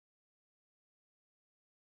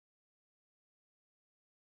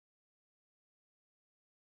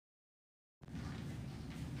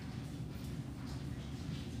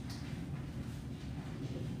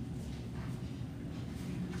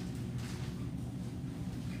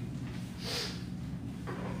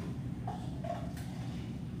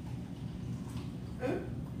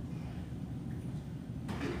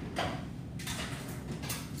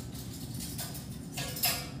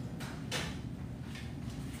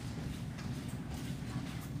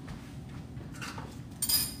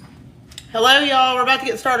Hello, y'all. We're about to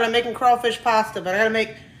get started. I'm making crawfish pasta, but I gotta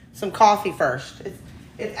make some coffee first.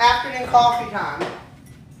 It's afternoon coffee time.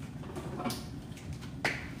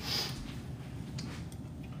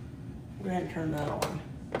 Go ahead and turn that on.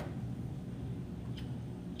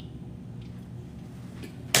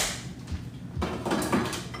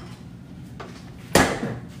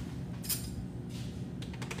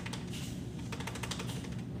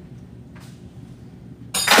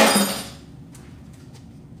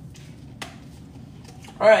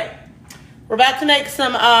 All right, we're about to make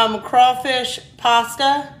some crawfish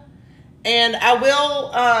pasta, and I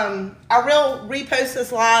will repost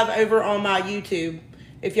this live over on my YouTube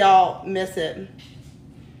if y'all miss it.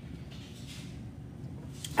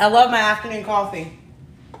 I love my afternoon coffee.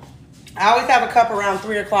 I always have a cup around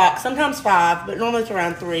 3 o'clock, sometimes 5, but normally it's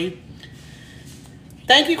around 3.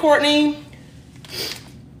 Thank you, Courtney.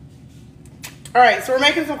 All right, so we're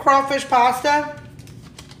making some crawfish pasta.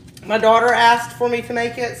 My daughter asked for me to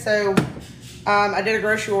make it, so I did a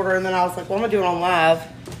grocery order, and then I was like, well, I'm going to do it on live.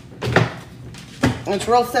 And it's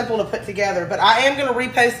real simple to put together, but I am going to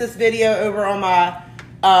repost this video over on my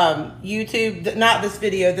YouTube. Not this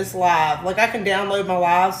video, this live. Like, I can download my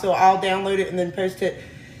live, so I'll download it and then post it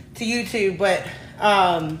to YouTube, but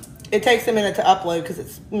it takes a minute to upload because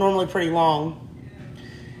it's normally pretty long.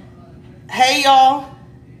 Hey, y'all.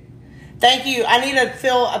 Thank you. I need a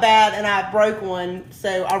fill bad, and I broke one,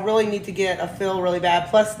 so I really need to get a fill really bad.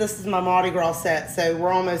 Plus, this is my Mardi Gras set, so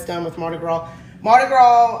we're almost done with Mardi Gras. Mardi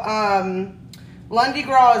Gras, Lundi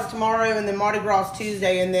Gras is tomorrow, and then Mardi Gras is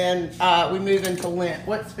Tuesday, and then we move into Lent.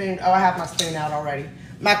 What spoon? Oh, I have my spoon out already.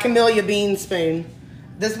 My Camellia Bean spoon.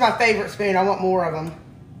 This is my favorite spoon. I want more of them.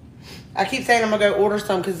 I keep saying I'm going to go order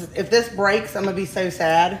some, because if this breaks, I'm going to be so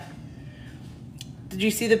sad. Did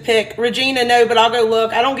you see the pic? Regina, no, but I'll go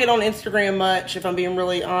look. I don't get on Instagram much, if I'm being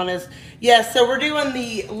really honest. Yes, so we're doing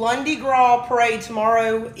the Lundi Gras parade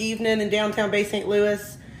tomorrow evening in downtown Bay St.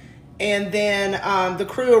 Louis. And then the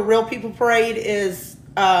Crew of Real People parade is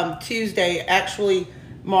Tuesday, actually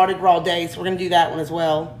Mardi Gras day. So we're going to do that one as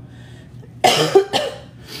well.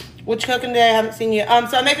 Which cooking day? I haven't seen you.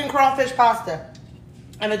 So I'm making crawfish pasta.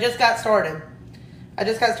 And I just got started. I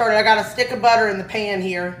got a stick of butter in the pan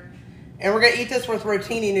here. And we're gonna eat this with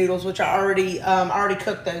rotini noodles, which I already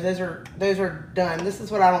cooked those. Those are done. This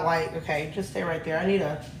is what I don't like. Okay, just stay right there. I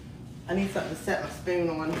need something to set my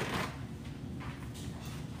spoon on.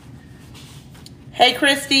 Hey,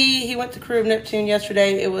 Christy. He went to Crew of Neptune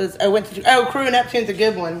yesterday. Crew of Neptune's a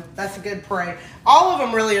good one. That's a good parade. All of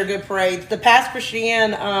them really are good parades. The Pass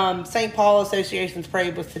Christian St. Paul Association's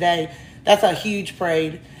parade was today. That's a huge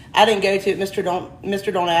parade. I didn't go to it.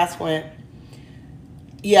 Mr. Don't Ask went.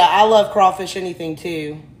 Yeah, I love crawfish anything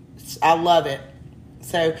too. I love it.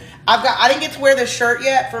 So I didn't get to wear this shirt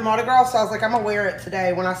yet for Mardi Gras, so I was like, I'm gonna wear it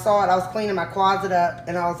today. When I saw it, I was cleaning my closet up,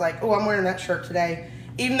 and I was like, oh, I'm wearing that shirt today.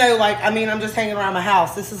 Even though, like, I mean, I'm just hanging around my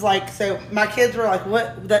house. This is like, so my kids were like,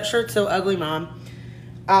 what? That shirt's so ugly, Mom.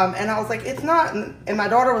 And I was like, it's not. And my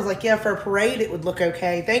daughter was like, yeah, for a parade, it would look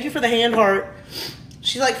okay. Thank you for the hand heart.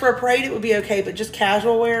 She's like, for a parade, it would be okay, but just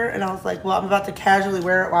casual wear. And I was like, well, I'm about to casually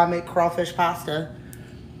wear it while I make crawfish pasta.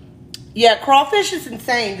 Yeah, crawfish is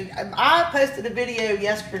insane. I posted a video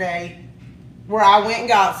yesterday where I went and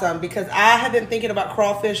got some because I have been thinking about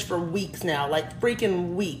crawfish for weeks now, like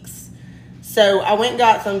freaking weeks. So I went and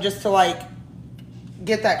got some just to like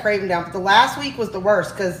get that craving down. But the last week was the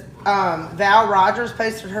worst because Val Rogers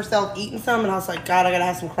posted herself eating some, and I was like, God, I gotta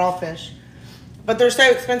have some crawfish. But they're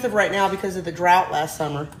so expensive right now because of the drought last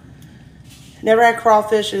summer. Never had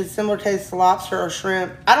crawfish. It's similar taste to lobster or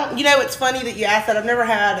shrimp. It's funny that you asked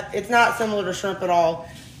that. It's not similar to shrimp at all.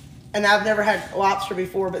 And I've never had lobster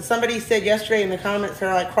before. But somebody said yesterday in the comments,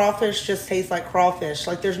 they're like, crawfish just tastes like crawfish.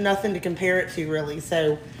 Like, there's nothing to compare it to, really.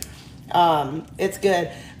 So, it's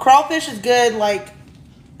good. Crawfish is good, like,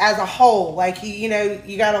 as a whole. Like, you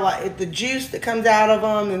got like the juice that comes out of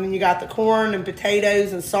them. And then you got the corn and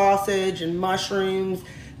potatoes and sausage and mushrooms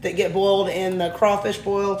that get boiled in the crawfish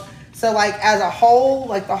boil. So, like, as a whole,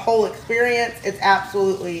 like, the whole experience, it's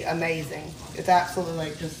absolutely amazing. It's absolutely,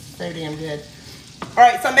 like, just so damn good. All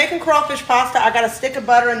right, so I'm making crawfish pasta. I got a stick of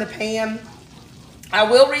butter in the pan. I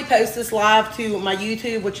will repost this live to my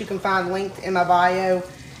YouTube, which you can find linked in my bio.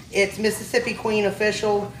 It's Mississippi Queen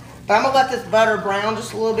Official. But I'm going to let this butter brown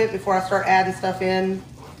just a little bit before I start adding stuff in.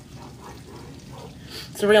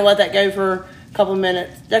 So we're going to let that go for a couple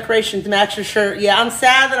minutes. Decorations match your shirt. Yeah, I'm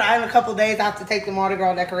sad that in a couple days I have to take the Mardi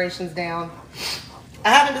Gras decorations down. I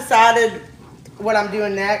haven't decided what I'm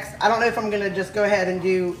doing next. I don't know if I'm going to just go ahead and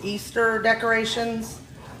do Easter decorations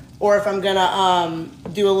or if I'm going to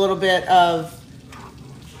do a little bit of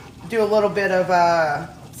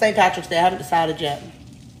St. Patrick's Day. I haven't decided yet.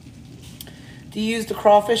 Do you use the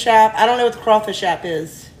Crawfish app? I don't know what the Crawfish app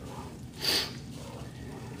is.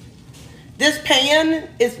 This pan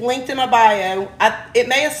is linked in my bio. It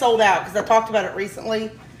may have sold out because I talked about it recently,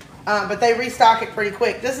 but they restock it pretty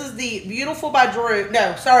quick. This is the Beautiful by Drew.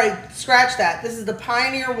 No, sorry, scratch that. This is the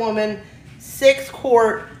Pioneer Woman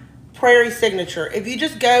 6-quart Prairie Signature. If you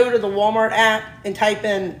just go to the Walmart app and type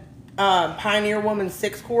in Pioneer Woman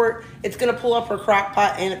 6-quart, it's going to pull up her crock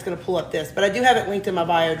pot and it's going to pull up this. But I do have it linked in my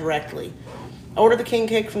bio directly. I ordered the king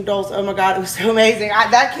cake from Dulce. Oh my God, it was so amazing.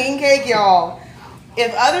 That king cake, y'all.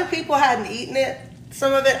 If other people hadn't eaten it,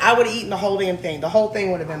 some of it, I would have eaten the whole damn thing. The whole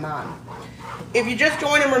thing would have been mine. If you just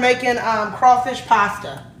joined and we're making crawfish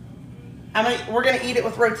pasta. We're going to eat it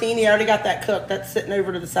with rotini. I already got that cooked. That's sitting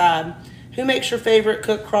over to the side. Who makes your favorite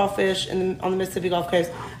cooked crawfish on the Mississippi Gulf Coast?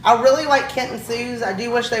 I really like Kent and Sue's. I do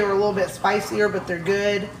wish they were a little bit spicier, but they're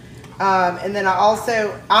good. And then I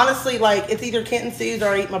also, honestly, like, it's either Kent and Sue's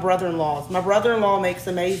or I eat my brother-in-law's. My brother-in-law makes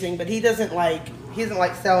amazing, but he doesn't like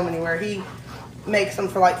sell them anywhere. He makes them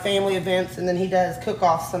for like family events, and then he does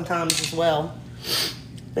cook-offs sometimes as well.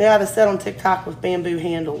 They have a set on TikTok with bamboo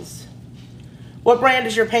handles. What brand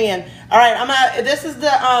is your pan? All right, this is the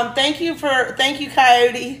thank you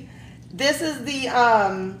Coyote. This is the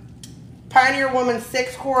Pioneer Woman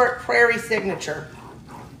 6-quart Prairie Signature,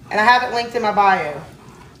 and I have it linked in my bio.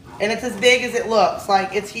 And it's as big as it looks.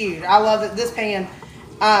 Like, it's huge. I love it. This pan.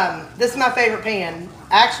 This is my favorite pan.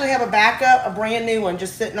 I actually have a backup, a brand new one,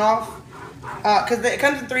 just sitting off. Because it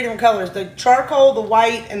comes in 3 different colors. The charcoal, the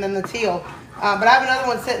white, and then the teal. But I have another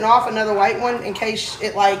one sitting off, another white one, in case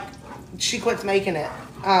she quits making it.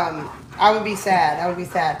 I would be sad. I would be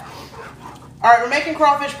sad. All right, we're making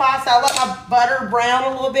crawfish pasta. I let my butter brown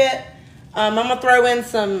a little bit. I'm going to throw in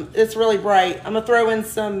some, it's really bright. I'm going to throw in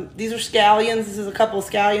some, these are scallions. This is a couple of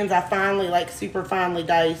scallions I finely, super finely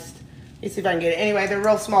diced. Let me see if I can get it. Anyway, they're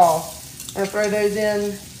real small. I'm going to throw those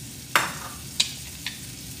in.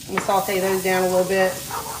 I'm going to saute those down a little bit.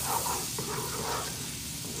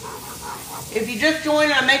 If you just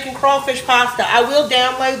joined, I'm making crawfish pasta. I will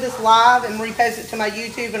download this live and repost it to my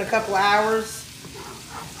YouTube in a couple of hours.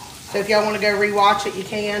 So if y'all want to go rewatch it, you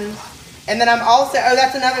can. And then I'm also,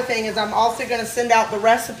 that's another thing, is I'm also going to send out the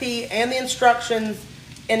recipe and the instructions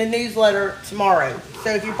in a newsletter tomorrow.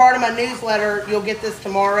 So if you're part of my newsletter, you'll get this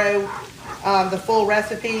tomorrow, the full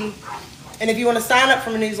recipe. And if you want to sign up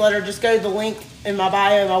for my newsletter, just go to the link in my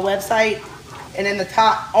bio, my website, and in the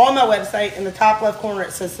top, on my website, in the top left corner,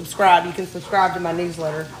 it says subscribe. You can subscribe to my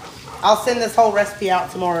newsletter. I'll send this whole recipe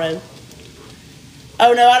out tomorrow.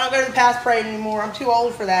 Oh no, I don't go to the past parade anymore. I'm too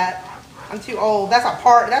old for that. I'm too old. That's a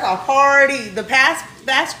party. The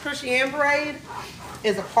past Christian parade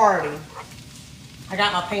is a party. I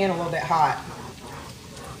got my pan a little bit hot.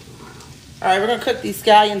 All right, we're gonna cook these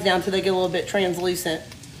scallions down until they get a little bit translucent.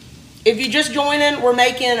 If you just join in, we're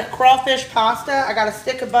making crawfish pasta. I got a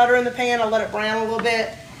stick of butter in the pan. I let it brown a little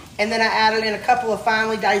bit. And then I added in a couple of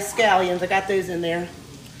finely diced scallions. I got those in there.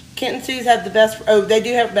 Kent and Sue's have the best, they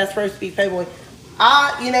do have the best roast beef, boy.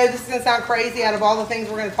 This is going to sound crazy. Out of all the things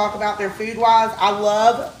we're going to talk about there food-wise, I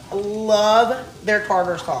love their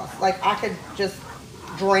tartar sauce. Like, I could just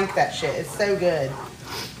drink that shit. It's so good.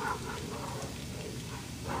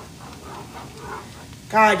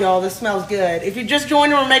 God, y'all, this smells good. If you just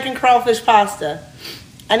joined, we're making crawfish pasta.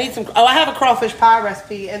 I need some, I have a crawfish pie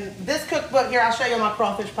recipe. And this cookbook here, I'll show you my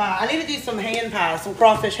crawfish pie. I need to do some hand pies, some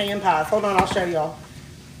crawfish hand pies. Hold on, I'll show y'all.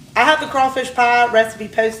 I have the crawfish pie recipe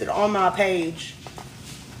posted on my page.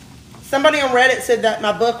 Somebody on Reddit said that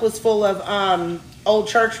my book was full of old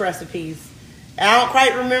church recipes. And I don't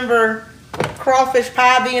quite remember crawfish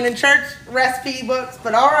pie being in church recipe books,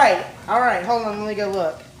 but all right, hold on, let me go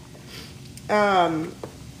look.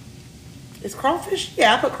 Is crawfish?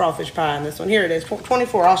 Yeah, I put crawfish pie in this one. Here it is,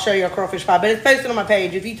 24. I'll show you a crawfish pie, but it's posted on my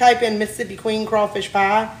page. If you type in Mississippi Queen crawfish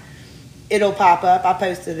pie, it'll pop up. I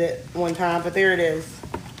posted it one time, but there it is.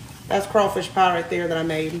 That's crawfish pie right there that I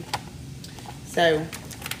made. So,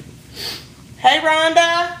 hey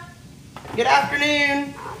Rhonda, good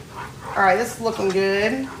afternoon. All right, this is looking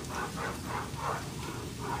good.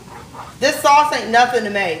 This sauce ain't nothing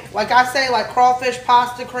to make. Like I say, like crawfish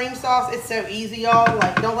pasta cream sauce, it's so easy, y'all.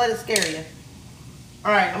 Like, don't let it scare you.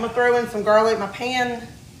 All right, I'm gonna throw in some garlic. My pan,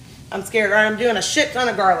 I'm scared. All right, I'm doing a shit ton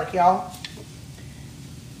of garlic, y'all.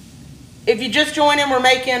 If you just joined in, we're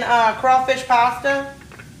making crawfish pasta.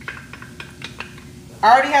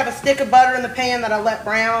 I already have a stick of butter in the pan that I let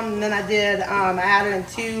brown, and then I added in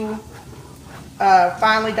 2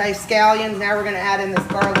 finely diced scallions. Now we're gonna add in this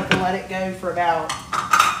garlic and let it go for about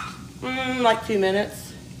like 2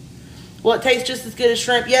 minutes. Will it taste just as good as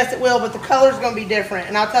shrimp? Yes, it will, but the color's going to be different,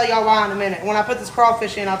 and I'll tell y'all why in a minute. When I put this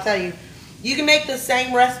crawfish in, I'll tell you. You can make the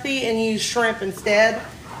same recipe and use shrimp instead,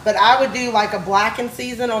 but I would do like a blackened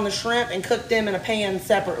season on the shrimp and cook them in a pan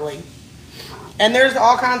separately. And there's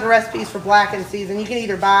all kinds of recipes for blackened season. You can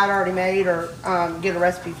either buy it already made or get a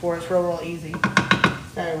recipe for it. It's real easy.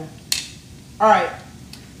 So, all right.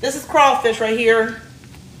 This is crawfish right here.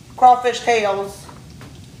 Crawfish tails.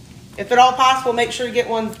 If at all possible, make sure you get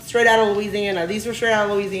one straight out of Louisiana. These are straight out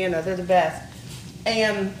of Louisiana. They're the best.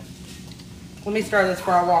 And let me start this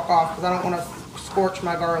before I walk off because I don't want to scorch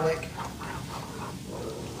my garlic.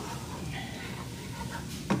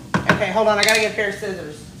 Okay, hold on. I got to get a pair of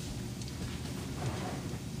scissors.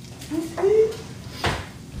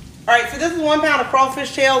 Alright, so this is 1 pound of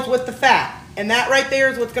crawfish tails with the fat. And that right there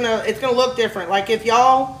is what's it's gonna look different. Like if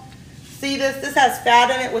y'all see this has fat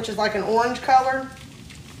in it, which is like an orange color.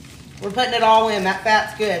 We're putting it all in. That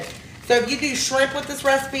fat's good. So if you do shrimp with this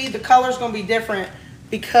recipe, the color's gonna be different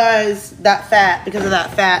because of that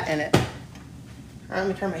fat in it. Alright, let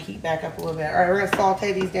me turn my heat back up a little bit. Alright, we're gonna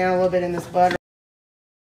saute these down a little bit in this butter.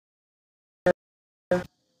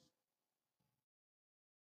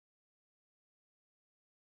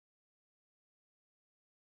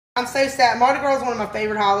 I'm so sad. Mardi Gras is one of my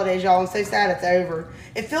favorite holidays, y'all. I'm so sad it's over.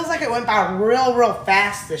 It feels like it went by real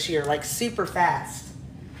fast this year, like super fast,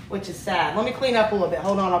 which is sad. Let me clean up a little bit.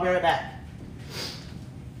 Hold on, I'll be right back.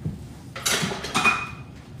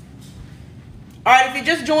 All right, if you're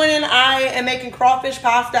just joining, I am making crawfish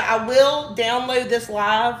pasta. I will download this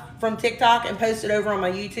live from TikTok and post it over on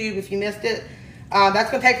my YouTube if you missed it.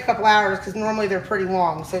 That's going to take a couple hours because normally they're pretty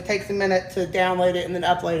long, so it takes a minute to download it and then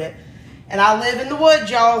upload it. And I live in the woods,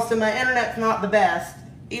 y'all, so my internet's not the best.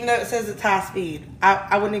 Even though it says it's high speed.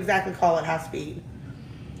 I wouldn't exactly call it high speed.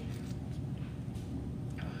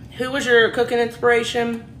 Who was your cooking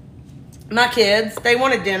inspiration? My kids. They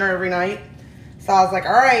wanted dinner every night. So I was like,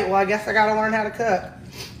 all right, well, I guess I got to learn how to cook.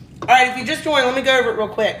 All right, if you just joined, let me go over it real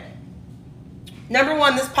quick. Number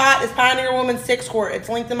one, this pot is Pioneer Woman 6 quart. It's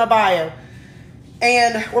linked in my bio.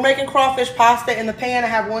 And we're making crawfish pasta. In the pan, I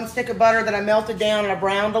have 1 stick of butter that I melted down and I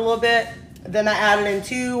browned a little bit. Then I added in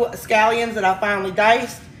 2 scallions that I finely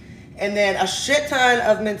diced. And then a shit ton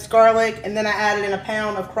of minced garlic. And then I added in a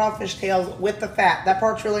pound of crawfish tails with the fat. That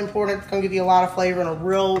part's really important. It's going to give you a lot of flavor and a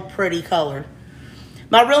real pretty color.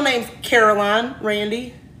 My real name's Caroline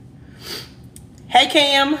Randy. Hey,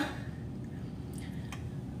 Cam.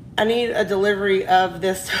 I need a delivery of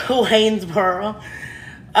this to Waynesboro.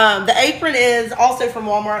 The apron is also from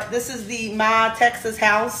Walmart. This is the My Texas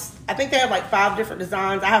House. I think they have like 5 different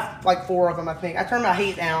designs. I have like 4 of them, I think. I turned my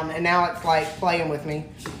heat down and now it's like playing with me.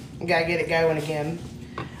 I gotta get it going again.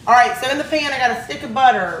 All right, so in the pan, I got a stick of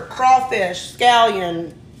butter, crawfish,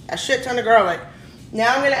 scallion, a shit ton of garlic.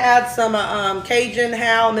 Now I'm gonna add some Cajun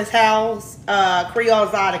Miss Howell's Creole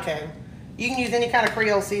Zydeco. You can use any kind of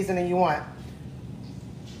Creole seasoning you want.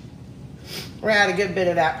 We're gonna add a good bit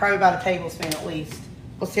of that, probably about a tablespoon at least.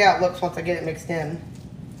 We'll see how it looks once I get it mixed in.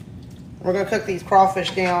 We're gonna cook these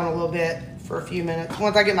crawfish down a little bit for a few minutes.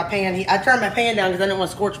 Once I get my pan heat, I turned my pan down because I didn't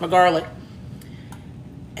want to scorch my garlic.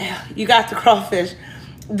 You got the crawfish.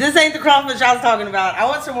 This ain't the crawfish I was talking about. I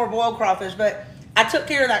want some more boiled crawfish, but I took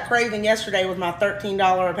care of that craving yesterday with my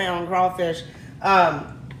 $13 a pound crawfish.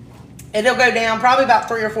 It'll go down probably about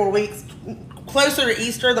 3 or 4 weeks. Closer to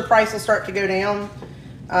Easter, the price will start to go down.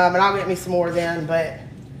 And I'll get me some more then, but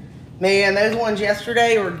man, those ones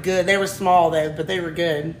yesterday were good. They were small though, but they were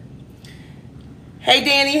good. Hey,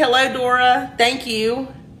 Danny. Hello, Dora. Thank you.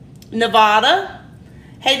 Nevada.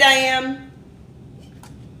 Hey, Diane.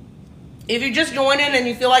 If you're just joining and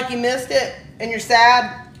you feel like you missed it and you're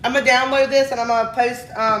sad, I'm going to download this and I'm going to post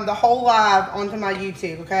the whole live onto my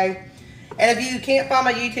YouTube, okay? And if you can't find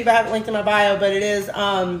my YouTube, I have it linked in my bio, but it is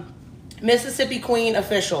Mississippi Queen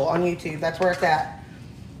Official on YouTube. That's where it's at.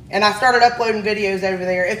 And I started uploading videos over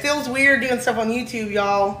there. It feels weird doing stuff on YouTube,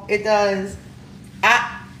 y'all. It does.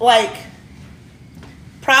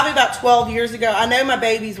 Probably about 12 years ago, I know my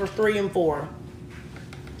babies were 3 and 4.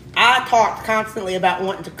 I talked constantly about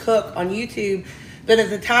wanting to cook on YouTube, but at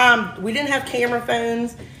the time, we didn't have camera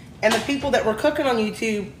phones, and the people that were cooking on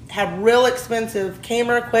YouTube had real expensive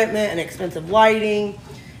camera equipment and expensive lighting.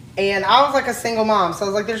 And I was like a single mom, so I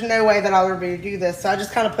was like, there's no way that I'll ever be able to do this. So I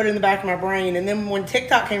just kind of put it in the back of my brain. And then when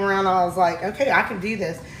TikTok came around, I was like, okay, I can do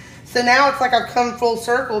this. So now it's like I've come full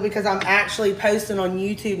circle because I'm actually posting on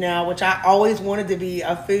YouTube now, which I always wanted to be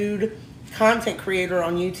a food content creator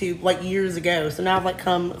on YouTube like years ago. So now I've like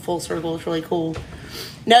come full circle. It's really cool.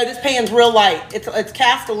 No, this pan's real light. It's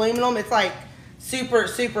cast aluminum. It's like super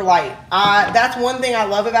light. That's one thing I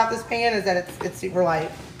love about this pan is that it's super light.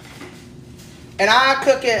 And I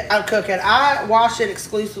cook it. I wash it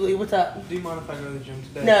exclusively. What's up? Do you mind if I go to the gym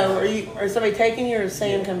today? No. Are somebody taking you, or is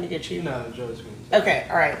Sam coming to get you? No, Joe's going to. Okay.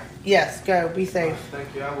 All right. Yes. Go. Be safe.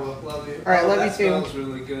 Thank you. I will. Love you. All right. Love you too. That smells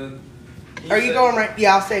really good. Are you going right?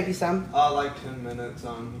 Yeah, I'll save you some. Like 10 minutes.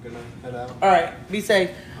 I'm gonna head out. All right. Be safe.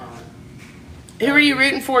 All right. Who are you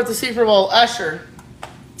rooting for at the Super Bowl? Usher.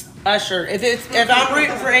 Usher. If I'm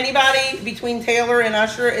rooting for anybody between Taylor and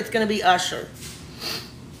Usher, it's gonna be Usher.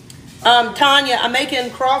 Tanya, I'm making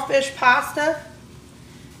crawfish pasta,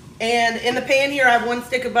 and in the pan here I have 1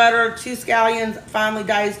 stick of butter, 2 scallions, finely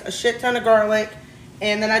diced, a shit ton of garlic,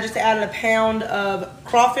 and then I just added a pound of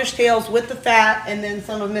crawfish tails with the fat, and then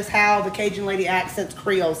some of Miss Howe, the Cajun Lady Accents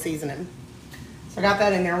Creole seasoning. So I got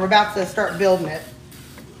that in there. We're about to start building it.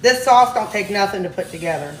 This sauce don't take nothing to put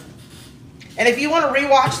together. And if you want to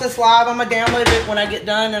rewatch this live, I'm going to download it when I get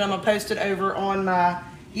done, and I'm going to post it over on my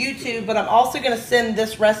YouTube. But I'm also going to send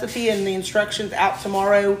this recipe and the instructions out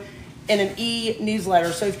tomorrow in an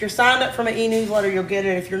e-newsletter. So if you're signed up for my e-newsletter, you'll get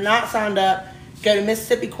it. If you're not signed up, go to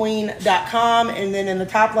MississippiQueen.com, and then in the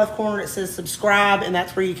top left corner it says subscribe, and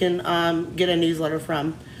that's where you can get a newsletter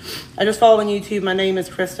from. I just follow on YouTube. My name is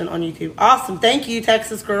Kristen on YouTube. Awesome. Thank you,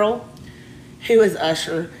 Texas girl. Who is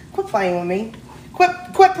Usher? Quit playing with me.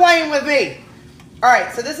 Quit playing with me. All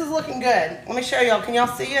right, so this is looking good. Let me show y'all. Can y'all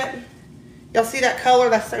see it? Y'all see that color?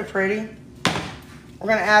 That's so pretty. We're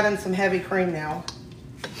going to add in some heavy cream now.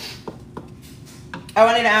 Oh,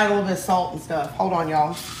 I need to add a little bit of salt and stuff. Hold on,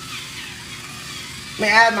 y'all. Let me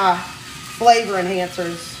add my flavor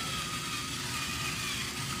enhancers.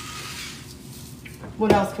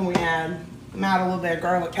 What else can we add? I'm gonna add a little bit of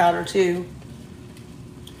garlic powder too.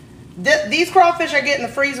 These crawfish I get in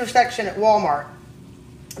the freezer section at Walmart.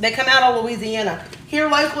 They come out of Louisiana. Here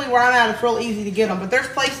locally where I'm at, it's real easy to get them. But there's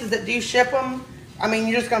places that do ship them. I mean,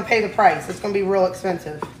 you're just going to pay the price. It's going to be real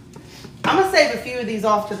expensive. I'm going to save a few of these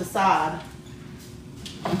off to the side.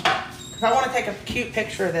 Because I want to take a cute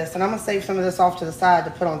picture of this. And I'm going to save some of this off to the side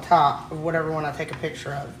to put on top of whatever one I take a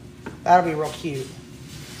picture of. That'll be real cute.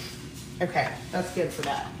 Okay, that's good for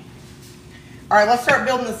that. All right, let's start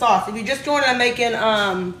building the sauce. If you just joined, I'm making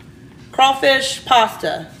crawfish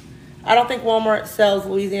pasta. I don't think Walmart sells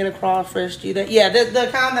Louisiana crawfish, do they? Yeah, the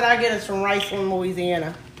kind that I get is from Riceland,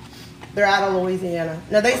 Louisiana. They're out of Louisiana.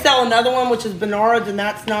 Now they sell another one, which is Bernard's, and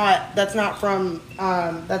that's not from.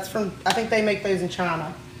 That's from. I think they make those in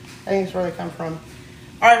China. I think it's where they come from.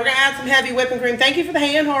 All right, we're gonna add some heavy whipping cream. Thank you for the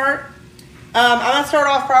hand heart. I'm gonna start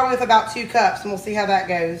off probably with about 2 cups, and we'll see how that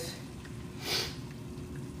goes.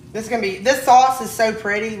 This sauce is so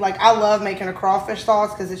pretty. Like, I love making a crawfish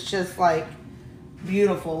sauce because it's just like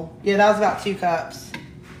beautiful. Yeah, that was about 2 cups.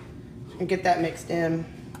 And get that mixed in.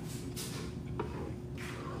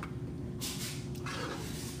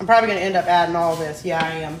 I'm probably going to end up adding all this. Yeah, I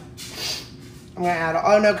am. I'm going to add,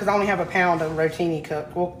 oh no, because I only have a pound of rotini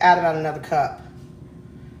cooked. We'll add about another cup.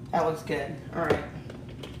 That looks good. All right.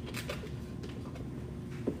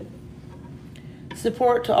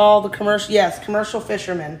 Support to all the commercial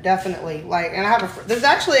fishermen, definitely. Like, and I have there's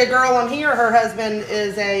actually a girl on here, her husband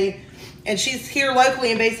is and she's here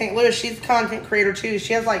locally in Bay St. Louis. She's a content creator too.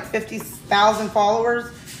 She has like 50,000 followers.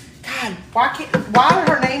 God, why did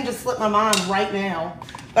her name just slip my mind right now?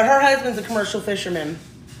 But her husband's a commercial fisherman.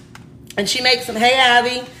 And she makes some, hey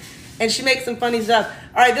Abby, and she makes some funny stuff.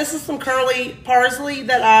 All right, this is some curly parsley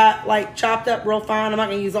that I like chopped up real fine. I'm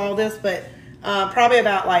not gonna use all this, but probably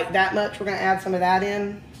about like that much. We're gonna add some of that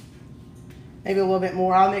in. Maybe a little bit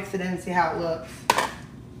more. I'll mix it in and see how it looks.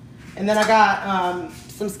 And then I got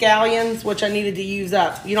some scallions, which I needed to use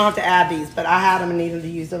up. You don't have to add these, but I had them and needed to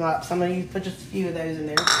use them up. So I'm gonna put just a few of those in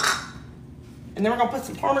there. And then we're gonna put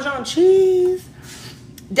some Parmesan cheese.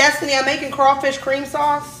 Destiny, I'm making crawfish cream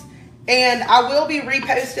sauce. And I will be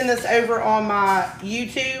reposting this over on my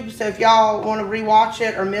YouTube. So if y'all want to rewatch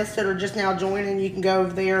it or missed it or just now joining, you can go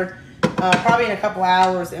over there probably in a couple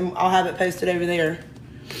hours and I'll have it posted over there.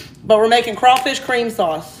 But we're making crawfish cream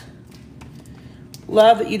sauce.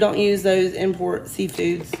 Love that you don't use those import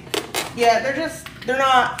seafoods. Yeah, they're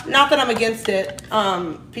not that I'm against it.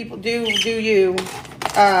 People do you.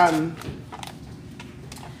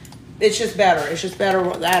 It's just better. It's just better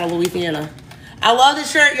out of Louisiana. I love this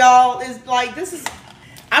shirt, y'all. It's like,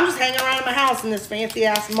 I'm just hanging around in my house in this fancy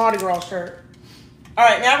ass Mardi Gras shirt. All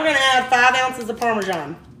right, now we're gonna add 5 ounces of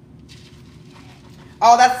Parmesan.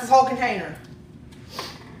 Oh, that's this whole container.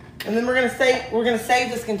 And then we're gonna save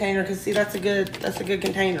this container because see, that's a good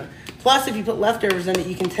container. Plus, if you put leftovers in it,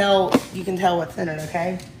 you can tell what's in it.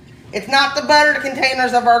 Okay, it's not the buttered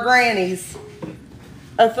containers of our grannies.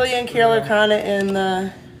 Ophelia and Carol are kind of in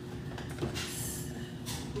the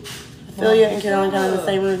Philia and Carolyn kind of in the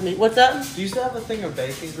same room as me. What's up? Do you still have a thing of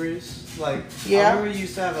bacon grease? Like, Yeah. I remember you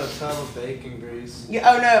used to have a tub of bacon grease.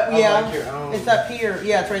 Yeah. Oh no. Yeah. Like your own. It's up here.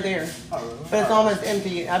 Yeah, it's right there. Oh, really? But it's almost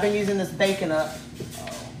empty. I've been using this bacon up,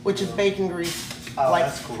 which is bacon grease. Like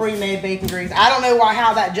that's cool. pre-made bacon grease. I don't know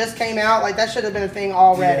how that just came out. Like that should have been a thing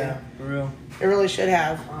already. Yeah, for real. It really should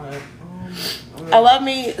have. Alright. I love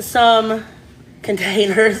me some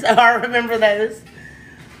containers. I remember those.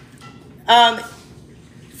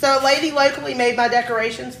 So a lady locally made my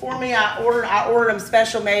decorations for me. I ordered them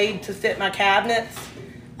special made to fit my cabinets.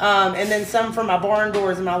 And then some for my barn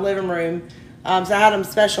doors in my living room. So I had them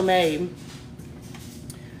special made.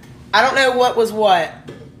 I don't know what was what.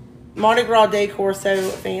 Mardi Gras decor so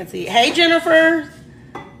fancy. Hey Jennifer.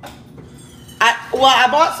 I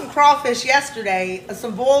bought some crawfish yesterday,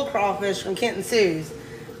 some boiled crawfish from Kent and Sue's.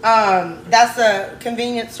 That's a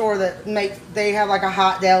convenience store that they have like a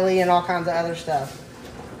hot deli and all kinds of other stuff.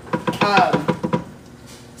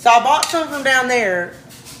 So I bought some from down there,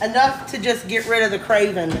 enough to just get rid of the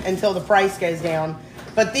craving until the price goes down.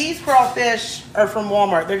 But these crawfish are from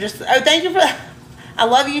Walmart. They're just, oh, thank you for, I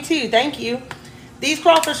love you too, thank you. These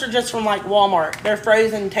crawfish are just from like Walmart. They're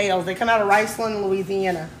frozen tails. They come out of Riceland,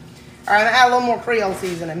 Louisiana. All right, I'm gonna add a little more Creole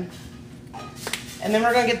seasoning. And then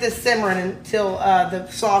we're gonna get this simmering until the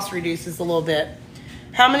sauce reduces a little bit.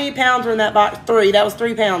 How many pounds were in that box? 3, that was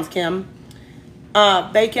 3 pounds, Kim.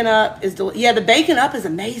 Bacon up is, yeah, the bacon up is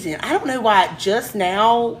amazing. I don't know why just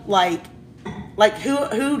now, like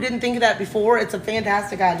who didn't think of that before? It's a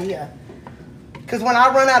fantastic idea. Because when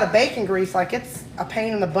I run out of bacon grease, like it's a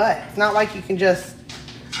pain in the butt. It's not like you can just,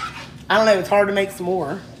 I don't know, it's hard to make some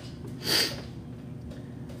more.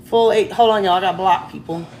 Full 8, hold on y'all, I got block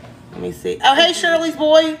people. Let me see. Oh, hey Shirley's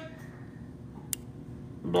boy.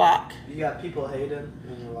 Block. You got people hating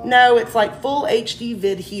in your life? No, it's like full HD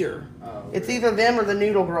vid here. Oh, It's either them or the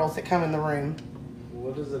noodle girls that come in the room.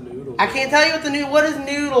 What is a noodle? I can't tell you what is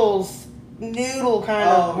noodles. Noodle kind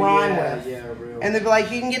of rhyme with. Yeah, real. And they'd be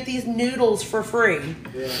like, you can get these noodles for free.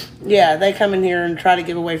 Yeah. Yeah, they come in here and try to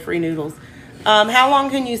give away free noodles. How long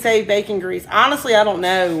can you save bacon grease? Honestly, I don't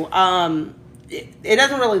know. It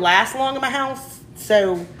doesn't really last long in my house,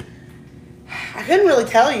 so I couldn't really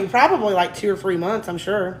tell you. Probably like 2 or 3 months, I'm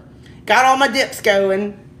sure. Got all my dips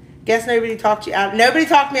going. Guess nobody talked you out. Nobody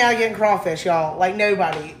talked me out of getting crawfish, y'all. Like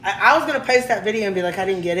nobody. I was gonna post that video and be like, I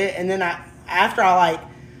didn't get it, and then after I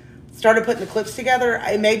started putting the clips together,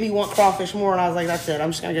 it made me want crawfish more, and I was like, that's it.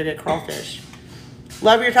 I'm just gonna go get crawfish.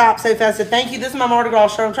 Love your top, so festive. Thank you. This is my Mardi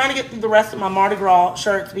Gras shirt. I'm trying to get through the rest of my Mardi Gras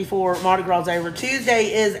shirts before Mardi Gras is over.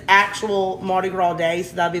 Tuesday is actual Mardi Gras day,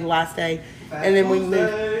 so that'll be the last day. And then we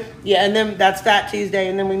move. Yeah, and then that's Fat Tuesday,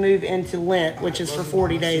 and then we move into Lent, which is for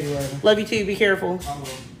 40 days. Love you too. Be careful.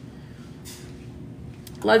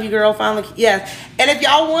 Love you, girl. Finally, yeah. And if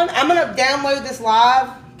y'all want, I'm gonna download this live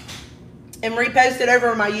and repost it over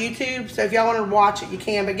on my YouTube. So if y'all want to watch it, you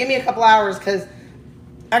can. But give me a couple hours because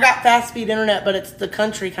I got fast speed internet, but it's the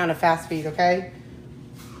country kind of fast speed. Okay.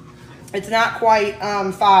 It's not quite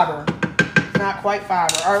fiber. It's not quite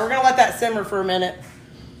fiber. All right, we're gonna let that simmer for a minute.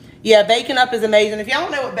 Yeah, bacon up is amazing. If y'all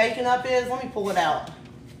don't know what bacon up is, let me pull it out.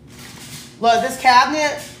 Look, this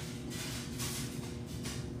cabinet.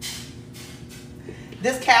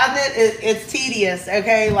 This cabinet, it's tedious,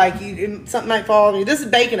 okay? Like, something might fall on you. This is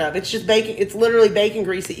bacon up. It's just bacon. It's literally bacon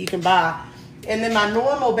grease that you can buy. And then my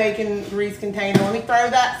normal bacon grease container, let me throw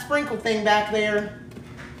that sprinkle thing back there.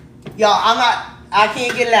 Y'all, I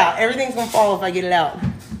can't get it out. Everything's going to fall if I get it out.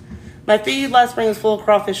 My feed last spring was full of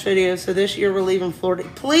crawfish videos, so this year we're leaving Florida.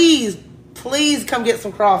 Please, please come get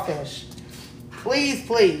some crawfish. Please,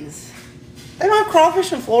 please. They don't have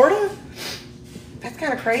crawfish in Florida? That's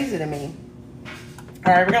kind of crazy to me.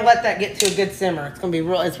 All right, we're gonna let that get to a good simmer. It's gonna be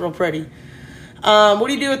it's real pretty. What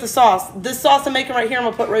do you do with the sauce? This sauce I'm making right here, I'm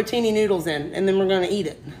gonna put rotini noodles in, and then we're gonna eat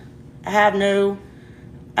it. I had no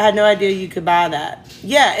idea you could buy that.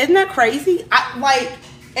 Yeah, isn't that crazy?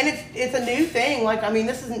 And it's a new thing. Like, I mean,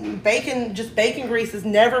 this isn't bacon. Just bacon grease has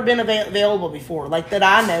never been available before, like that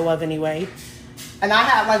I know of anyway. And I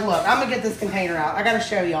have look, I'm gonna get this container out. I gotta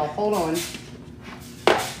show y'all. Hold on.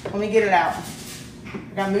 Let me get it out.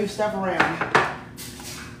 I gotta move stuff around.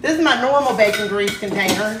 This is my normal bacon grease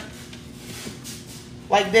container,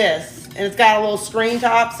 like this. And it's got a little screen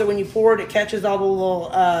top, so when you pour it, it catches all the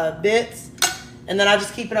little bits. And then I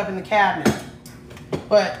just keep it up in the cabinet.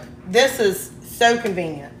 But this is so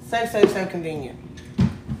convenient. So convenient.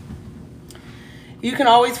 You can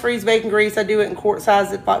always freeze bacon grease. I do it in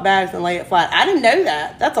quart-sized bags and lay it flat. I didn't know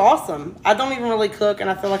that. That's awesome. I don't even really cook, and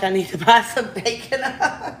I feel like I need to buy some bacon.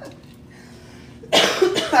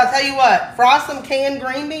 I'll tell you what, frost some canned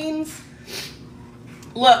green beans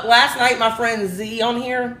Look, last night my friend Z on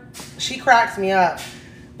here, she cracks me up.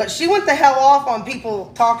 But she went the hell off on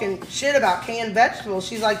people talking shit about canned vegetables.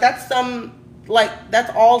 She's like, that's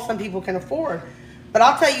all some people can afford. But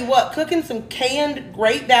I'll tell you what, cooking some canned,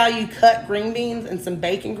 great value cut green beans and some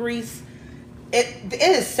bacon grease, it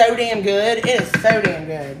is so damn good. It is so damn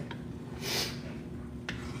good.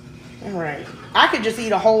 All right. I could just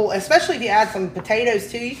eat a whole, especially if you add some potatoes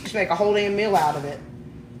too, you can just make a whole damn meal out of it.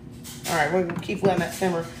 All right, we're going to keep letting that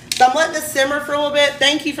simmer. So I'm letting this simmer for a little bit.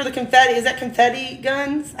 Thank you for the confetti. Is that confetti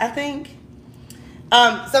guns, I think? So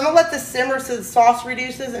I'm going to let this simmer so the sauce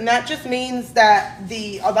reduces, and that just means that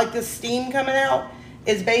the steam coming out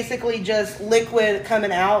is basically just liquid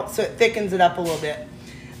coming out, so it thickens it up a little bit.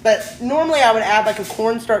 But normally I would add like a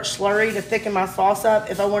cornstarch slurry to thicken my sauce up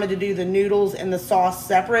if I wanted to do the noodles and the sauce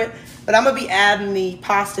separate. But I'm going to be adding the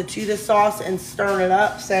pasta to the sauce and stirring it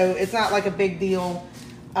up, so it's not like a big deal.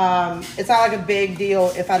 It's not like a big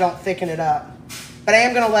deal if I don't thicken it up. But I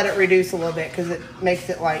am going to let it reduce a little bit because it makes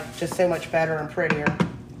it like just so much better and prettier.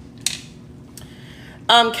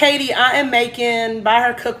 Katie, I am making, buy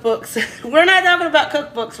her cookbooks. We're not talking about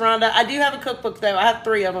cookbooks, Rhonda. I do have a cookbook, though. I have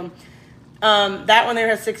 3 of them. That one there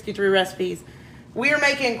has 63 recipes. We are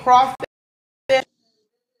making crawfish.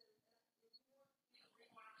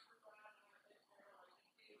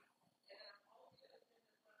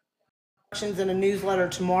 In a newsletter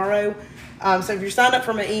tomorrow. So if you're signed up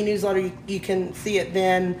for my e-newsletter, you can see it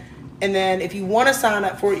then. And then if you want to sign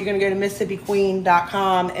up for it, you're going to go to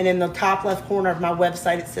MississippiQueen.com, and in the top left corner of my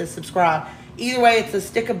website, it says subscribe. Either way, it's a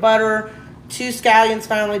stick of butter, 2 scallions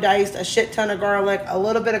finely diced, a shit ton of garlic, a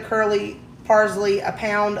little bit of curly parsley, a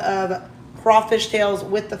pound of crawfish tails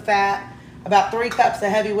with the fat, about 3 cups of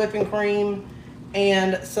heavy whipping cream,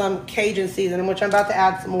 and some Cajun seasoning, which I'm about to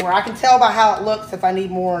add some more. I can tell by how it looks if I need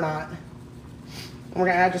more or not. And we're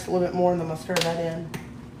going to add just a little bit more, and then we'll stir that in.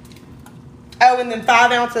 Oh, and then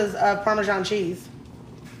 5 ounces of Parmesan cheese.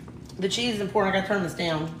 The cheese is important. I got to turn this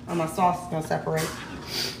down, or my sauce is going to separate.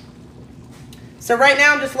 So right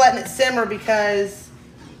now I'm just letting it simmer because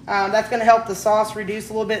that's going to help the sauce reduce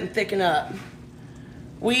a little bit and thicken up.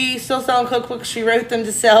 We still selling cookbooks. She wrote them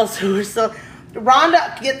to sell, so we're still...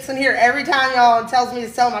 Rhonda gets in here every time, y'all, and tells me to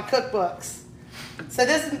sell my cookbooks. So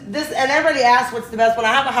this, and everybody asks what's the best one.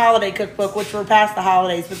 I have a holiday cookbook, which we're past the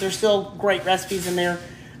holidays, but there's still great recipes in there.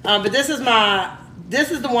 But this is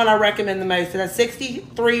the one I recommend the most. It has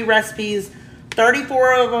 63 recipes,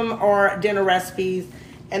 34 of them are dinner recipes,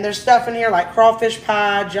 and there's stuff in here like crawfish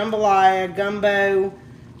pie, jambalaya, gumbo,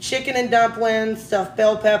 chicken and dumplings, stuffed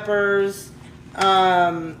bell peppers.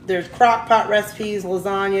 There's crock pot recipes,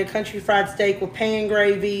 lasagna, country fried steak with pan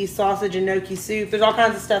gravy, sausage and gnocchi soup. There's all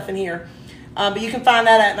kinds of stuff in here. But you can find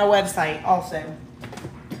that at my website also.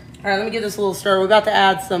 All right, let me give this a little stir. We're about to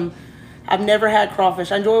add some. I've never had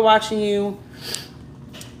crawfish. I enjoy watching you,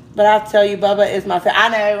 but I have to tell you, Bubba is my favorite.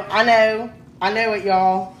 I know it,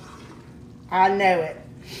 y'all. I know it.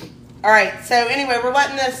 All right, so anyway, we're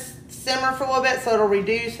letting this simmer for a little bit so it'll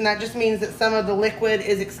reduce, and that just means that some of the liquid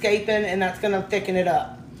is escaping, and that's going to thicken it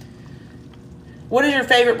up. What is your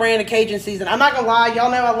favorite brand of Cajun seasoning? I'm not going to lie.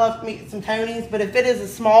 Y'all know I love me some Tony's, but if it is a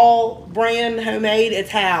small brand, homemade, it's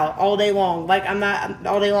Hal all day long. Like, I'm not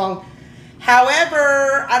all day long.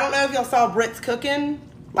 However, I don't know if y'all saw Britt's cooking.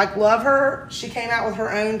 Like, love her. She came out with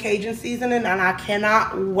her own Cajun seasoning, and I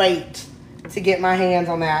cannot wait to get my hands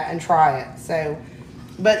on that and try it. So,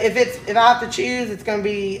 but if I have to choose, it's going to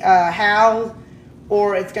be Hal's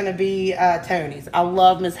or it's going to be Tony's. I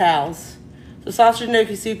love Miss Hal's. The sausage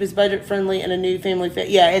gnocchi soup is budget friendly and a new family fit.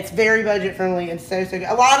 Yeah, it's very budget friendly and so good.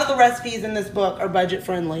 A lot of the recipes in this book are budget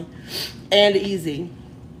friendly and easy.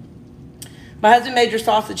 My husband made your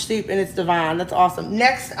sausage soup and it's divine. That's awesome.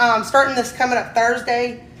 Next, starting this coming up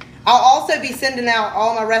Thursday, I'll also be sending out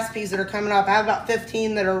all my recipes that are coming up. I have about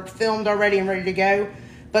 15 that are filmed already and ready to go.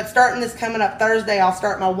 But starting this coming up Thursday, I'll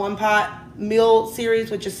start my one pot meal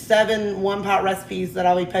series, which is 7 one pot recipes that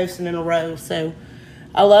I'll be posting in a row. So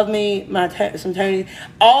I love me some Tony.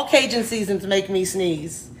 All Cajun seasons make me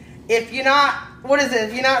sneeze. If you're not, what is it?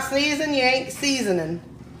 If you're not sneezing, you ain't seasoning.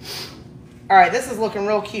 All right, this is looking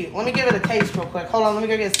real cute. Let me give it a taste real quick. Hold on, let me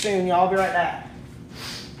go get a spoon, y'all. I'll be right back.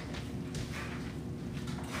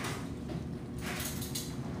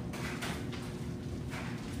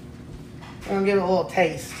 I'm gonna give it a little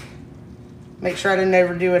taste. Make sure I didn't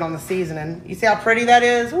overdo it on the seasoning. You see how pretty that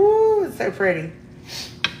is? Ooh, it's so pretty.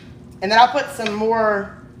 And then I'll put some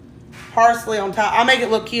more parsley on top. I'll make it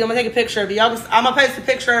look cute. I'm gonna take a picture of it. I'm gonna post a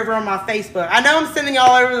picture over on my Facebook. I know I'm sending y'all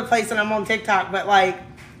all over the place and I'm on TikTok, but like,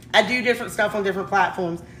 I do different stuff on different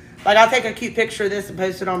platforms. Like, I'll take a cute picture of this and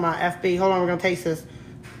post it on my FB. Hold on, we're gonna taste this.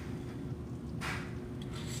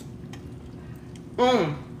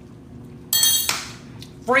 Mmm.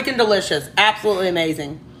 Freaking delicious. Absolutely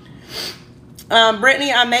amazing.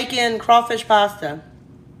 Brittany, I'm making crawfish pasta.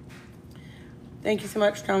 Thank you so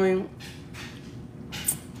much for coming.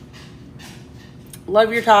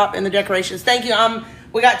 Love your top and the decorations. Thank you.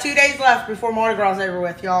 We got 2 days left before Mardi Gras is over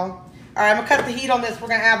with, y'all. All right, I'm going to cut the heat on this. We're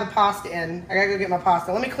going to add the pasta in. I got to go get my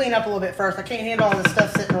pasta. Let me clean up a little bit first. I can't handle all this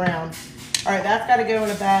stuff sitting around. All right, that's got to go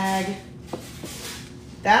in a bag.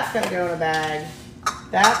 That's got to go in a bag.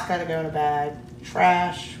 That's got to go in a bag.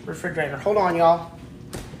 Trash, refrigerator. Hold on, y'all.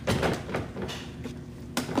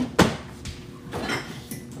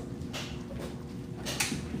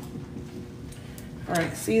 All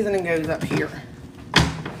right, seasoning goes up here.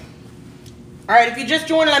 All right, if you just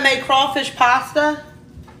joined and I made crawfish pasta,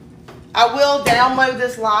 I will download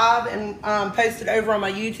this live and post it over on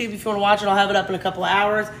my YouTube. If you want to watch it, I'll have it up in a couple of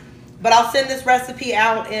hours. But I'll send this recipe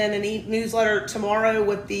out in an e-newsletter tomorrow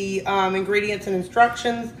with the ingredients and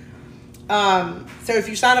instructions. So if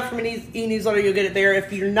you sign up for an e-newsletter, you'll get it there.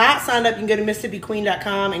 If you're not signed up, you can go to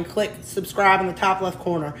MississippiQueen.com and click subscribe in the top left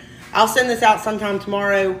corner. I'll send this out sometime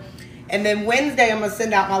tomorrow. And then Wednesday, I'm going to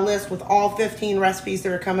send out my list with all 15 recipes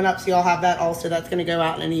that are coming up. So y'all have that also. That's going to go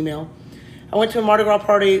out in an email. I went to a Mardi Gras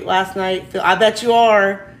party last night. I bet you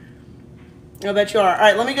are. I bet you are. All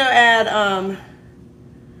right, let me go add...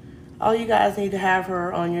 all you guys need to have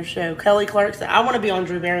her on your show. Kelly Clark said, I want to be on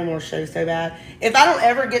Drew Barrymore's show so bad. If I don't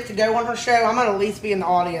ever get to go on her show, I'm going to at least be in the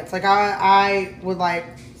audience. Like, I would,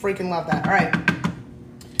 like, freaking love that. All right.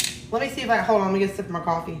 Let me see if I... Hold on. Let me get a sip of my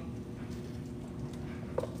coffee.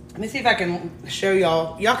 Let me see if I can show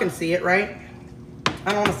y'all. Y'all can see it, right?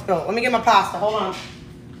 I don't want to spill it. Let me get my pasta. Hold on.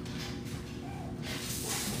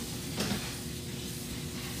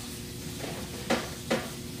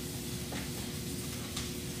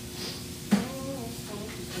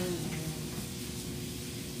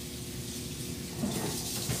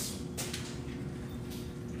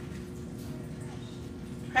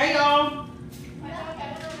 Hey, y'all. I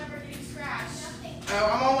don't remember getting scratched. Oh,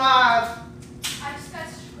 I'm on live. I just got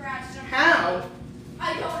scratched. How?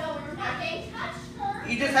 I don't know. We were talking. Touched her.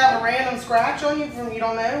 You just have a random scratch on you from you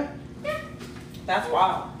don't know? Yeah. That's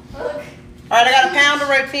wild. Look. All right, I got a pound of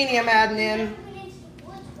rotini I'm adding in.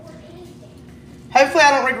 Hopefully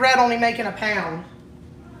I don't regret only making a pound.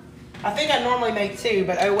 I think I normally make 2,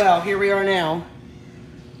 but oh well, here we are now.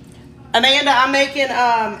 Amanda, I'm making,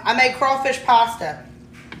 I made crawfish pasta.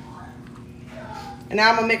 And now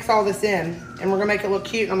I'm gonna mix all this in. And we're gonna make it look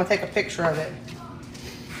cute and I'm gonna take a picture of it.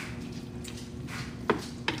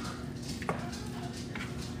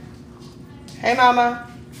 Hey, Mama.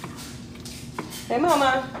 Hey,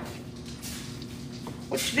 Mama.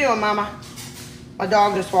 What you doing, Mama? My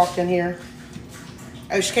dog just walked in here.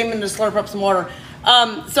 Oh, she came in to slurp up some water.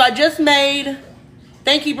 So I just made,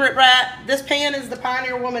 thank you, Britt Rat. This pan is the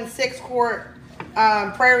Pioneer Woman 6-quart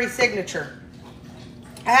Prairie Signature.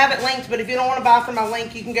 I have it linked, but if you don't want to buy from my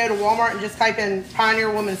link, you can go to Walmart and just type in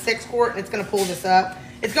Pioneer Woman 6-quart, and it's going to pull this up.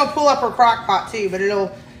 It's going to pull up her crock pot too, but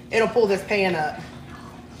it'll pull this pan up.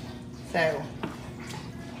 So,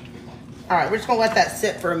 all right, we're just going to let that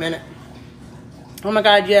sit for a minute. Oh my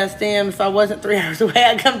God, yes, damn, if I wasn't 3 hours away,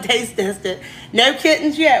 I'd come taste test it. No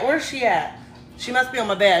kittens yet. Where's she at? She must be on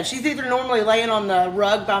my bed. She's either normally laying on the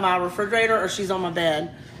rug by my refrigerator or she's on my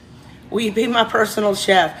bed. Will you be my personal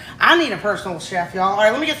chef? I need a personal chef, y'all. All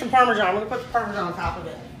right, let me get some Parmesan. I'm going to put the Parmesan on top of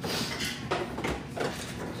it.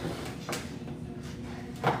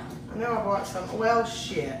 I know I bought some. Well,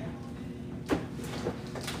 shit.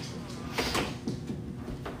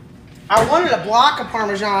 I wanted a block of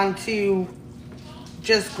Parmesan to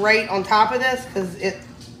just grate on top of this because it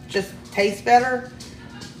just tastes better.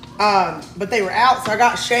 But they were out, so I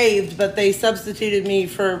got shaved, but they substituted me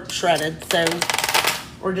for shredded. So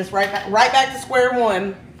we're just right back to square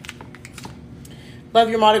one. Love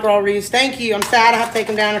your Mardi Gras reads. Thank you. I'm sad I have to take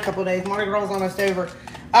them down a couple of days. Mardi Gras is almost over.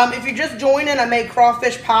 If you're just joining, I made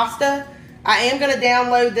crawfish pasta. I am going to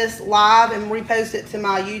download this live and repost it to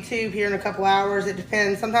my YouTube here in a couple hours. It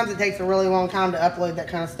depends. Sometimes it takes a really long time to upload that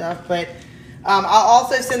kind of stuff. But I'll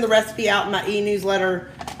also send the recipe out in my e-newsletter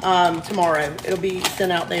tomorrow. It'll be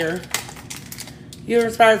sent out there. You've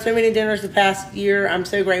inspired so many dinners the past year. I'm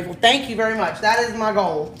so grateful. Thank you very much. That is my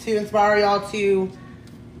goal, to inspire y'all to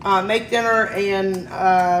make dinner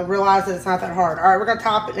and realize that it's not that hard. All right, we're going to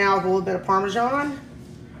top it now with a little bit of Parmesan.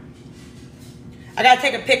 I got to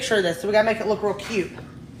take a picture of this, so we got to make it look real cute.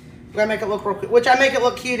 We got to make it look real cute, which I make it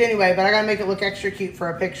look cute anyway, but I got to make it look extra cute for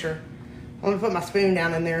a picture. I'm going to put my spoon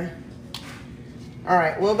down in there. All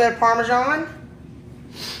right, a little bit of Parmesan.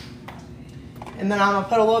 And then I'm going to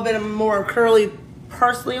put a little bit of more curly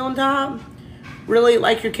parsley on top. Really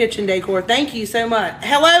like your kitchen decor. Thank you so much.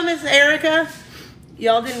 Hello, Miss Erica.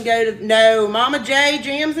 Y'all didn't go to no Mama J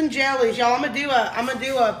jams and jellies. Y'all, I'm gonna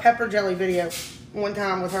do a pepper jelly video one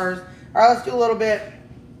time with hers. All right, let's do a little bit.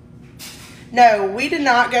 No, we did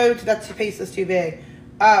not go to that piece is too big.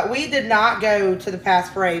 We did not go to the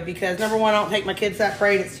past parade because number one, I don't take my kids to that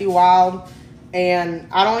parade. It's too wild. And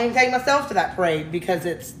I don't even take myself to that parade because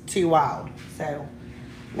it's too wild. So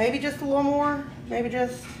maybe just a little more. Maybe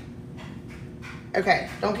just. Okay,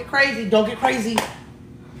 don't get crazy. Don't get crazy.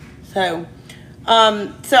 So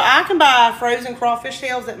I can buy frozen crawfish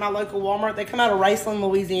tails at my local Walmart. They come out of Riceland,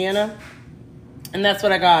 Louisiana. And that's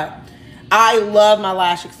what I got. I love my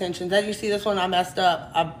lash extensions. As you see this one, I messed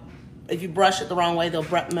up. If you brush it the wrong way, they'll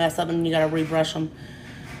mess up and you got to rebrush them.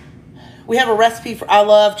 We have a recipe for. I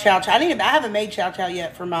love chow chow. I haven't made chow chow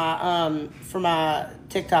yet for my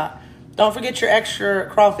TikTok. Don't forget your extra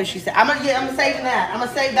crawfish. You said I'm saving that. I'm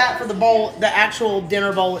gonna save that for the bowl, the actual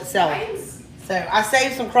dinner bowl itself. So I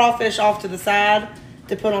saved some crawfish off to the side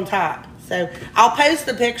to put on top. So I'll post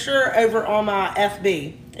the picture over on my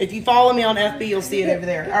FB. If you follow me on FB, you'll see it over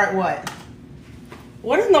there. All right, what?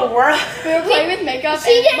 What in the world? We were playing with makeup,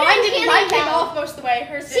 She and mine came off most of the way.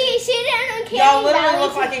 Hers didn't. She did Uncanny Y'all literally Valley.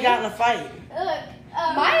 look like you got in a fight. Look,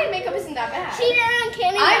 My makeup isn't that bad. she did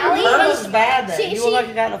Uncanny I'm Valley. Hers is bad though. You look like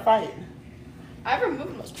you got in a fight. I've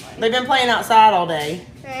removed most of mine. They've been playing outside all day.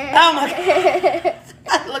 Oh my god.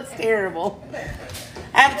 That looks terrible.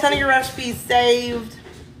 I have a ton of your recipes saved.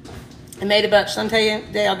 I made a bunch.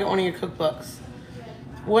 Someday I'll get one of your cookbooks.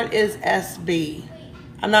 What is SB?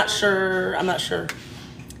 I'm not sure.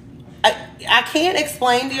 I can't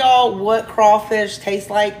explain to y'all what crawfish tastes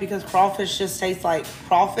like because crawfish just tastes like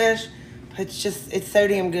crawfish. It's so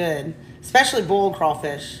damn good. Especially boiled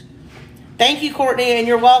crawfish. Thank you, Courtney, and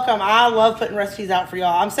you're welcome. I love putting recipes out for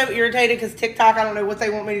y'all. I'm so irritated because TikTok, I don't know what they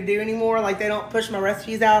want me to do anymore. Like, they don't push my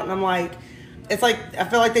recipes out, and I'm like, it's like, I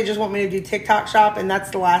feel like they just want me to do TikTok shop, and that's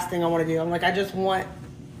the last thing I want to do. I'm like, I just want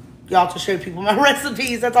y'all to show people my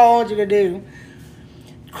recipes. That's all I want you to do.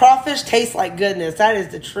 Crawfish tastes like goodness. That is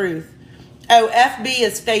the truth. Oh, FB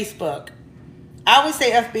is Facebook. I always say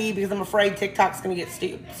FB because I'm afraid TikTok's going to get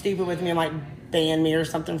stupid with me and like ban me or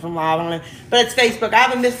something from live. I don't know. But it's Facebook. I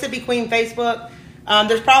have a Mississippi Queen Facebook.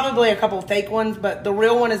 There's probably a couple of fake ones, but the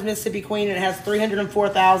real one is Mississippi Queen and it has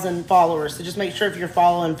 304,000 followers. So just make sure if you're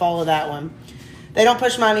following, follow that one. They don't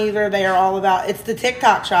push mine either. They are all about, it's the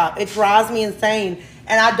TikTok shop. It drives me insane.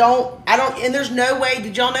 And I don't, and there's no way,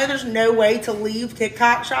 did y'all know there's no way to leave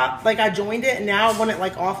TikTok shop? Like I joined it and now I want it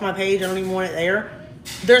like off my page. I don't even want it there.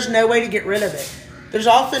 There's no way to get rid of it. There's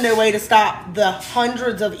also no way to stop the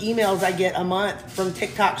hundreds of emails I get a month from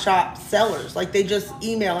TikTok shop sellers. Like they just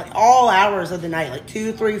email at all hours of the night, like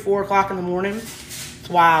 2, 3, 4 o'clock in the morning. It's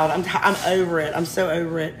wild. I'm over it. I'm so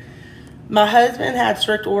over it. My husband had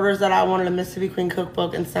strict orders that I wanted a Mississippi Queen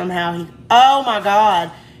cookbook and somehow oh my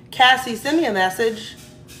God. Cassie, send me a message.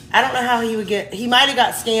 I don't know how he would he might have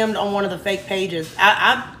got scammed on one of the fake pages.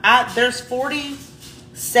 There's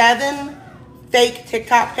 47 fake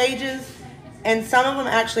TikTok pages, and some of them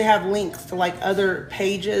actually have links to like other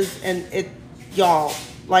pages, and y'all,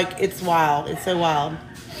 like it's wild. It's so wild.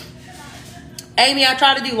 Amy, I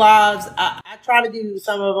try to do lives. I try to do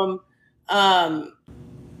some of them. I'm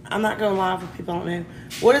not going live if people don't know.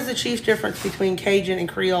 What is the chief difference between Cajun and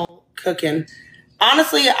Creole cooking?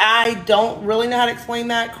 Honestly, I don't really know how to explain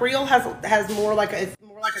that. Creole has more like it's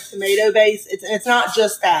more like a tomato base. It's not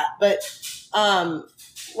just that, but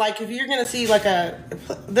like if you're gonna see like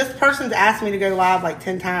this person's asked me to go live like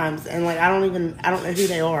 10 times, and like I don't know who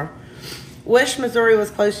they are. Wish Missouri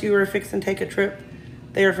was close to you or fixing to take a trip.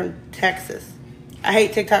 They are from Texas. I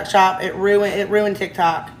hate TikTok shop. It ruined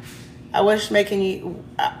TikTok. I wish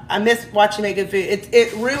I miss watching make good food.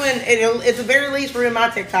 It's the very least ruined my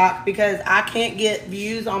TikTok because I can't get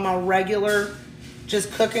views on my regular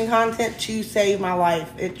just cooking content to save my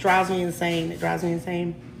life. It drives me insane. You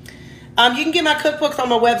can get my cookbooks on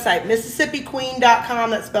my website, MississippiQueen.com.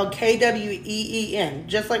 That's spelled KWEEN,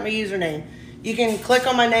 just like my username. You can click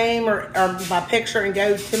on my name or my picture and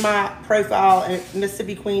go to my profile at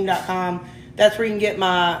MississippiQueen.com. That's where you can get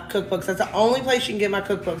my cookbooks. That's the only place you can get my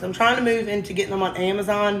cookbooks. I'm trying to move into getting them on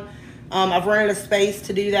Amazon. I've rented a space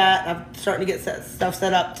to do that. I'm starting to get stuff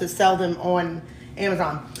set up to sell them on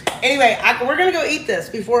Amazon. Anyway, we're going to go eat this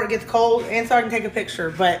before it gets cold and so I can take a picture.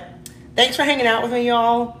 But thanks for hanging out with me,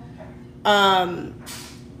 y'all. Thank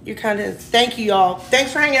you, y'all.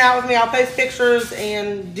 Thanks for hanging out with me. I'll post pictures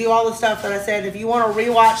and do all the stuff that I said. If you want to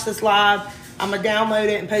rewatch this live, I'm going to download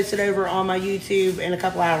it and post it over on my YouTube in a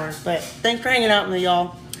couple hours. But thanks for hanging out with me,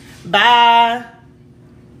 y'all. Bye.